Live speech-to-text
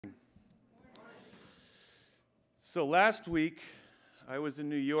So last week, I was in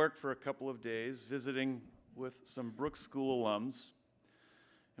New York for a couple of days visiting with some Brooks School alums.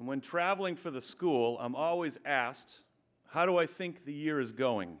 And when traveling for the school, I'm always asked, how do I think the year is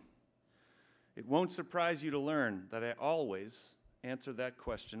going? It won't surprise you to learn that I always answer that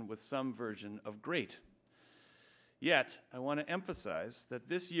question with some version of great. Yet, I want to emphasize that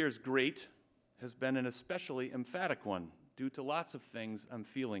this year's great has been an especially emphatic one due to lots of things I'm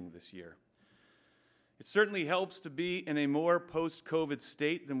feeling this year. It certainly helps to be in a more post-COVID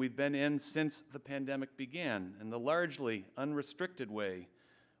state than we've been in since the pandemic began, and the largely unrestricted way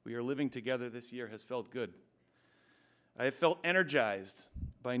we are living together this year has felt good. I have felt energized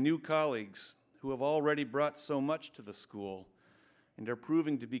by new colleagues who have already brought so much to the school and are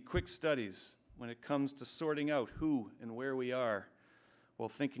proving to be quick studies when it comes to sorting out who and where we are while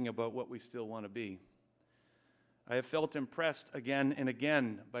thinking about what we still want to be. I have felt impressed again and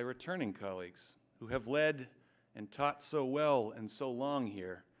again by returning colleagues who have led and taught so well and so long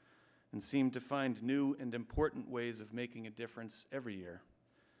here and seem to find new and important ways of making a difference every year.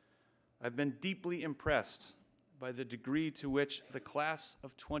 I've been deeply impressed by the degree to which the class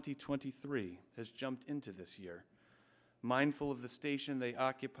of 2023 has jumped into this year, mindful of the station they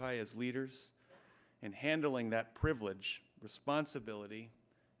occupy as leaders and handling that privilege, responsibility,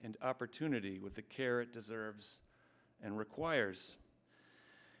 and opportunity with the care it deserves and requires.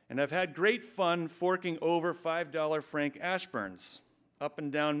 And I've had great fun forking over $5 Frank Ashburns up and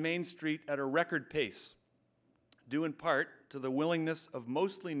down Main Street at a record pace, due in part to the willingness of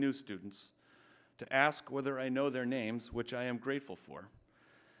mostly new students to ask whether I know their names, which I am grateful for,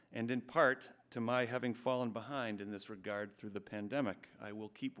 and in part to my having fallen behind in this regard through the pandemic. I will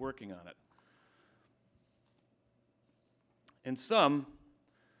keep working on it. In sum,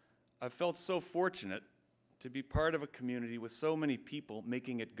 I've felt so fortunate to be part of a community with so many people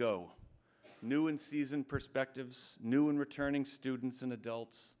making it go. New and seasoned perspectives, new and returning students and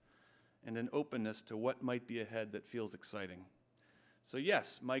adults, and an openness to what might be ahead that feels exciting. So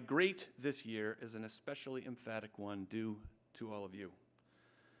yes, my great this year is an especially emphatic one due to all of you.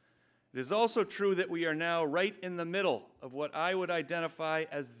 It is also true that we are now right in the middle of what I would identify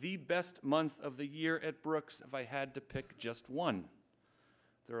as the best month of the year at Brooks if I had to pick just one.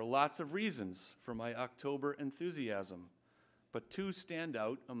 There are lots of reasons for my October enthusiasm, but two stand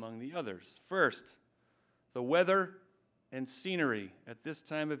out among the others. First, the weather and scenery at this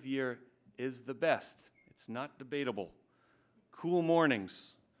time of year is the best. It's not debatable. Cool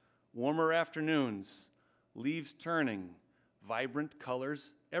mornings, warmer afternoons, leaves turning, vibrant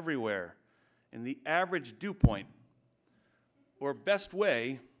colors everywhere, and the average dew point, or best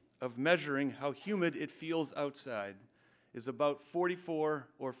way of measuring how humid it feels outside, is about 44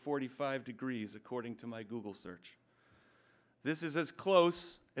 or 45 degrees according to my Google search. This is as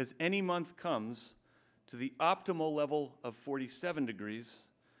close as any month comes to the optimal level of 47 degrees,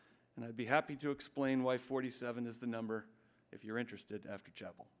 and I'd be happy to explain why 47 is the number if you're interested after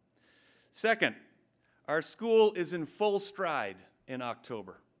chapel. Second, our school is in full stride in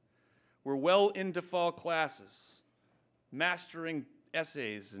October. We're well into fall classes, mastering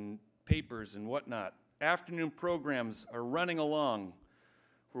essays and papers and whatnot. Afternoon programs are running along.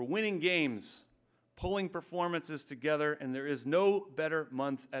 We're winning games, pulling performances together, and there is no better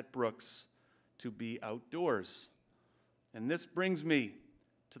month at Brooks to be outdoors. And this brings me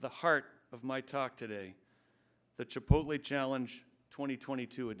to the heart of my talk today, the Chipotle Challenge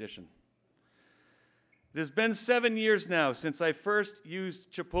 2022 edition. It has been 7 years now since I first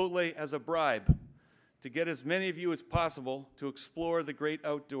used Chipotle as a bribe to get as many of you as possible to explore the great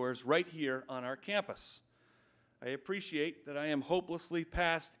outdoors right here on our campus. I appreciate that I am hopelessly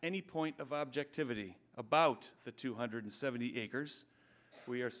past any point of objectivity about the 270 acres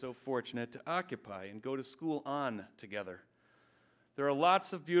we are so fortunate to occupy and go to school on together. There are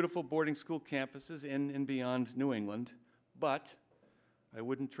lots of beautiful boarding school campuses in and beyond New England, but I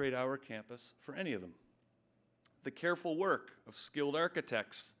wouldn't trade our campus for any of them. The careful work of skilled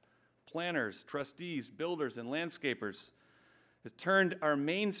architects, planners, trustees, builders, and landscapers has turned our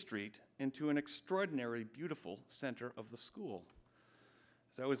Main Street into an extraordinarily beautiful center of the school.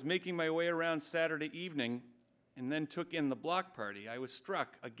 As I was making my way around Saturday evening and then took in the block party, I was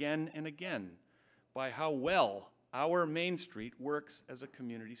struck again and again by how well our Main Street works as a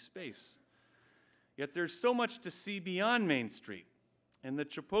community space. Yet there's so much to see beyond Main Street, and the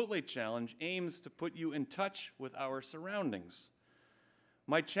Chipotle Challenge aims to put you in touch with our surroundings.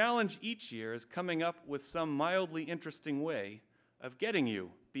 My challenge each year is coming up with some mildly interesting way of getting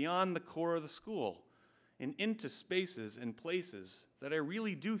you beyond the core of the school and into spaces and places that I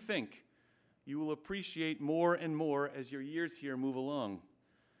really do think you will appreciate more and more as your years here move along.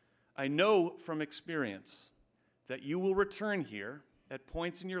 I know from experience that you will return here at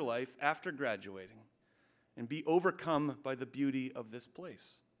points in your life after graduating and be overcome by the beauty of this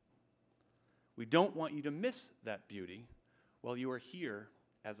place. We don't want you to miss that beauty while you are here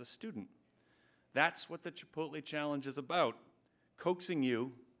as a student. That's what the Chipotle Challenge is about, coaxing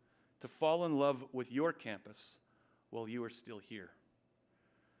you to fall in love with your campus while you are still here.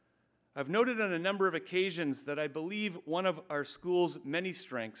 I've noted on a number of occasions that I believe one of our school's many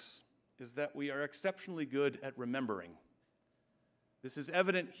strengths is that we are exceptionally good at remembering. This is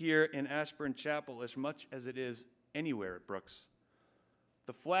evident here in Ashburn Chapel as much as it is anywhere at Brooks.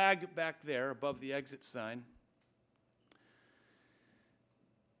 The flag back there above the exit sign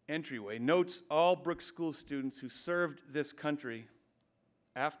entryway notes all Brooks School students who served this country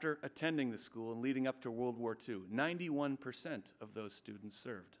after attending the school and leading up to World War II. 91% of those students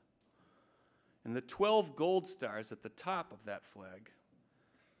served. And the 12 gold stars at the top of that flag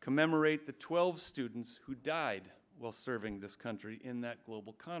commemorate the 12 students who died while serving this country in that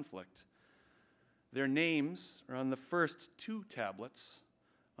global conflict. Their names are on the first 2 tablets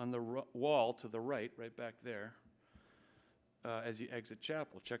on the wall to the right back there, as you exit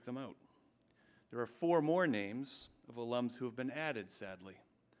chapel. Check them out. There are 4 more names of alums who have been added, sadly,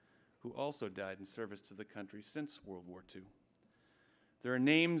 who also died in service to the country since World War II. There are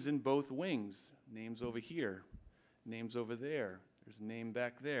names in both wings, names over here, names over there. There's a name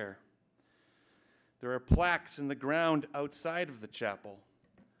back there. There are plaques in the ground outside of the chapel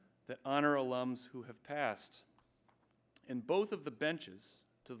that honor alums who have passed. And both of the benches,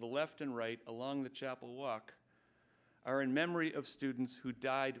 to the left and right along the chapel walk, are in memory of students who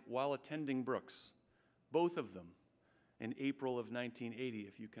died while attending Brooks, both of them in April of 1980,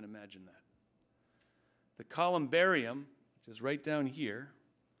 if you can imagine that. The columbarium, which is right down here,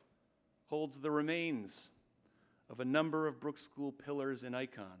 holds the remains of a number of Brooks School pillars and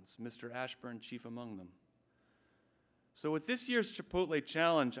icons, Mr. Ashburn chief among them. So with this year's Chipotle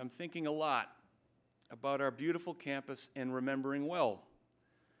Challenge, I'm thinking a lot about our beautiful campus and remembering well.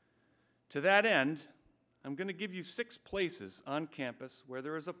 To that end, I'm going to give you 6 places on campus where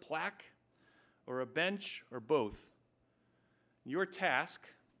there is a plaque or a bench or both. Your task,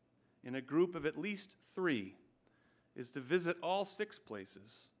 in a group of at least 3, is to visit all 6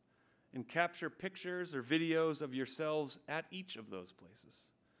 places and capture pictures or videos of yourselves at each of those places.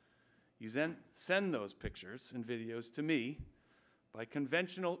 You then send those pictures and videos to me by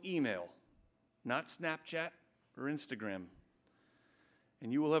conventional email, not Snapchat or Instagram.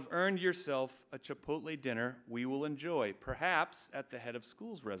 And you will have earned yourself a Chipotle dinner we will enjoy, perhaps at the head of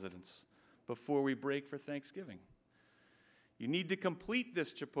school's residence, before we break for Thanksgiving. You need to complete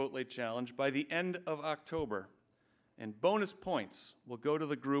this Chipotle Challenge by the end of October, and bonus points will go to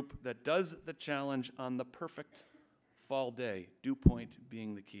the group that does the challenge on the perfect fall day, dew point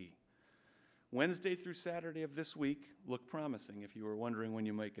being the key. Wednesday through Saturday of this week look promising if you were wondering when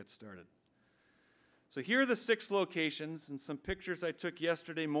you might get started. So here are the 6 locations and some pictures I took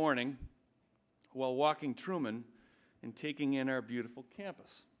yesterday morning while walking Truman and taking in our beautiful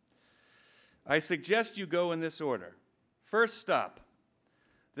campus. I suggest you go in this order. First stop.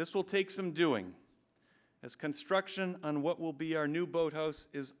 This will take some doing, as construction on what will be our new boathouse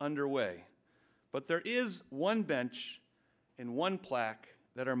is underway. But there is 1 bench and 1 plaque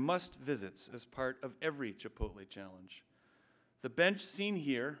that are must visits as part of every Chipotle Challenge. The bench seen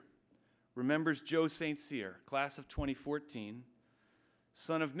here remembers Joe St. Cyr, class of 2014,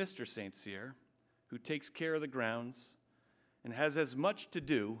 son of Mr. St. Cyr, who takes care of the grounds and has as much to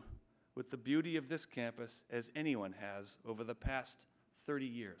do with the beauty of this campus as anyone has over the past 30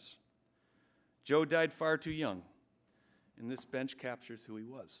 years. Joe died far too young, and this bench captures who he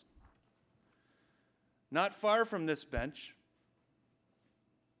was. Not far from this bench,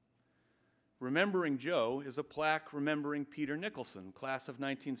 remembering Joe, is a plaque remembering Peter Nicholson, class of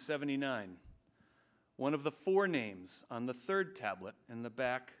 1979, one of the 4 names on the 3rd tablet in the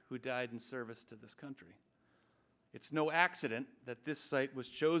back who died in service to this country. It's no accident that this site was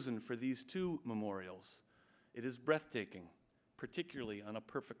chosen for these 2 memorials. It is breathtaking, particularly on a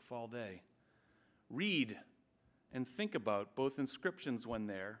perfect fall day. Read and think about both inscriptions when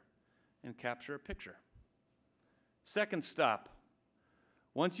there and capture a picture. Second stop.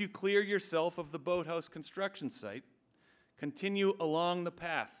 Once you clear yourself of the boathouse construction site, continue along the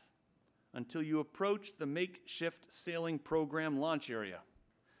path until you approach the makeshift sailing program launch area.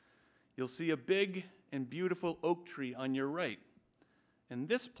 You'll see a big and beautiful oak tree on your right, and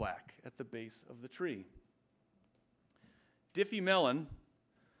this plaque at the base of the tree. Diffie Mellon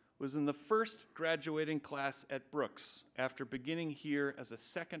was in the first graduating class at Brooks after beginning here as a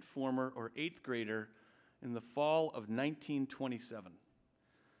 2nd former or 8th grader in the fall of 1927.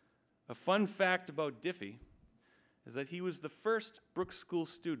 A fun fact about Diffie is that he was the first Brooks School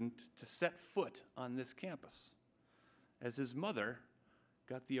student to set foot on this campus, as his mother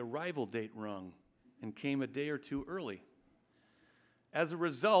got the arrival date wrong and came a day or two early. As a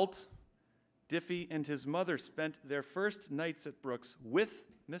result, Diffie and his mother spent their first nights at Brooks with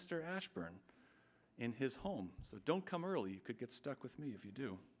Mr. Ashburn in his home. So don't come early. You could get stuck with me if you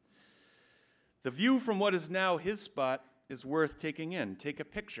do. The view from what is now his spot is worth taking in. Take a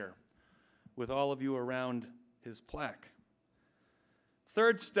picture with all of you around his plaque.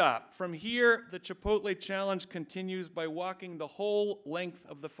 Third stop. From here, the Chipotle Challenge continues by walking the whole length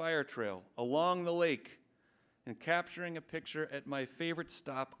of the fire trail along the lake and capturing a picture at my favorite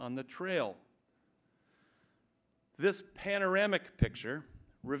stop on the trail. This panoramic picture,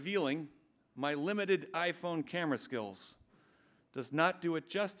 revealing my limited iPhone camera skills, does not do it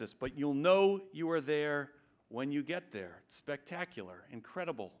justice, but you'll know you are there when you get there. It's spectacular,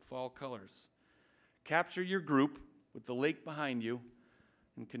 incredible fall colors. Capture your group with the lake behind you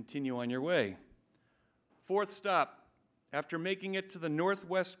and continue on your way. Fourth stop, after making it to the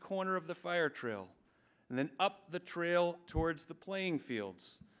northwest corner of the fire trail, and then up the trail towards the playing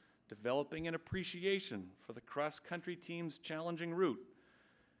fields, developing an appreciation for the cross-country team's challenging route,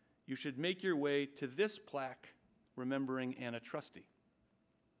 you should make your way to this plaque remembering Anna Trusty.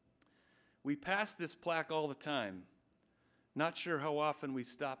 We pass this plaque all the time, not sure how often we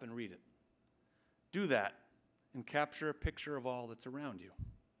stop and read it. Do that and capture a picture of all that's around you.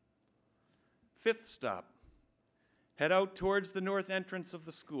 Fifth stop, head out towards the north entrance of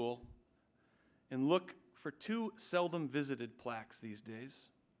the school and look for two seldom visited plaques these days.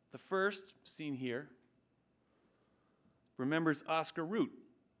 The first, seen here, remembers Oscar Root,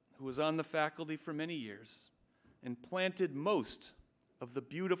 who was on the faculty for many years and planted most of the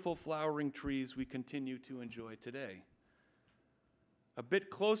beautiful flowering trees we continue to enjoy today. A bit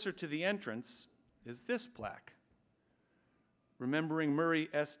closer to the entrance is this plaque, remembering Murray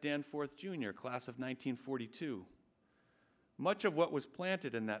S. Danforth, Jr., class of 1942. Much of what was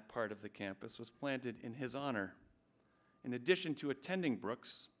planted in that part of the campus was planted in his honor. In addition to attending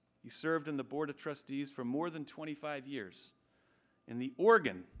Brooks, he served in the Board of Trustees for more than 25 years. And the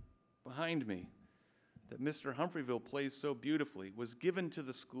organ behind me that Mr. Humphreyville plays so beautifully was given to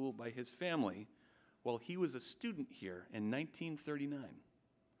the school by his family while he was a student here in 1939.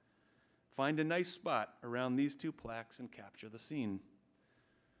 Find a nice spot around these two plaques and capture the scene.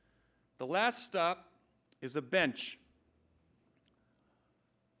 The last stop is a bench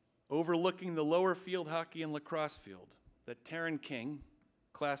overlooking the lower field hockey and lacrosse field that Taryn King,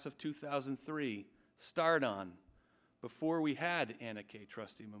 class of 2003, starred on before we had Anna K.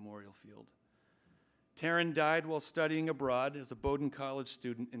 Trusty Memorial Field. Taryn died while studying abroad as a Bowdoin College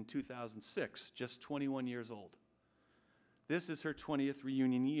student in 2006, just 21 years old. This is her 20th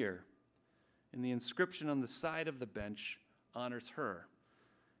reunion year, and the inscription on the side of the bench honors her.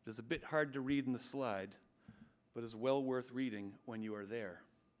 It is a bit hard to read in the slide, but is well worth reading when you are there.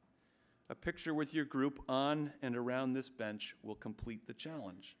 A picture with your group on and around this bench will complete the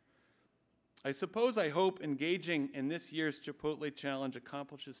challenge. I hope engaging in this year's Chipotle Challenge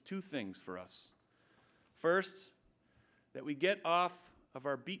accomplishes two things for us. First, that we get off of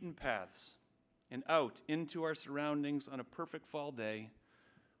our beaten paths and out into our surroundings on a perfect fall day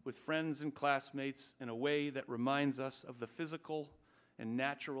with friends and classmates in a way that reminds us of the physical and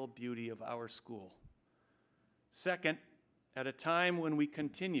natural beauty of our school. Second, at a time when we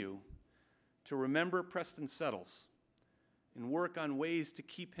continue to remember Preston Settles and work on ways to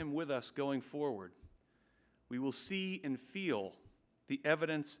keep him with us going forward, we will see and feel the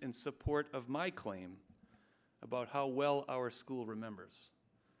evidence in support of my claim about how well our school remembers.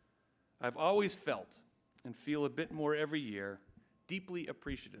 I've always felt, and feel a bit more every year, deeply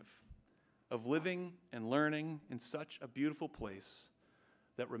appreciative of living and learning in such a beautiful place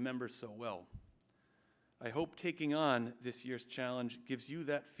that remembers so well. I hope taking on this year's challenge gives you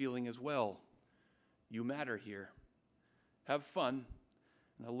that feeling as well. You matter here. Have fun,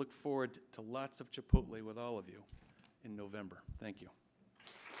 and I look forward to lots of Chipotle with all of you in November. Thank you.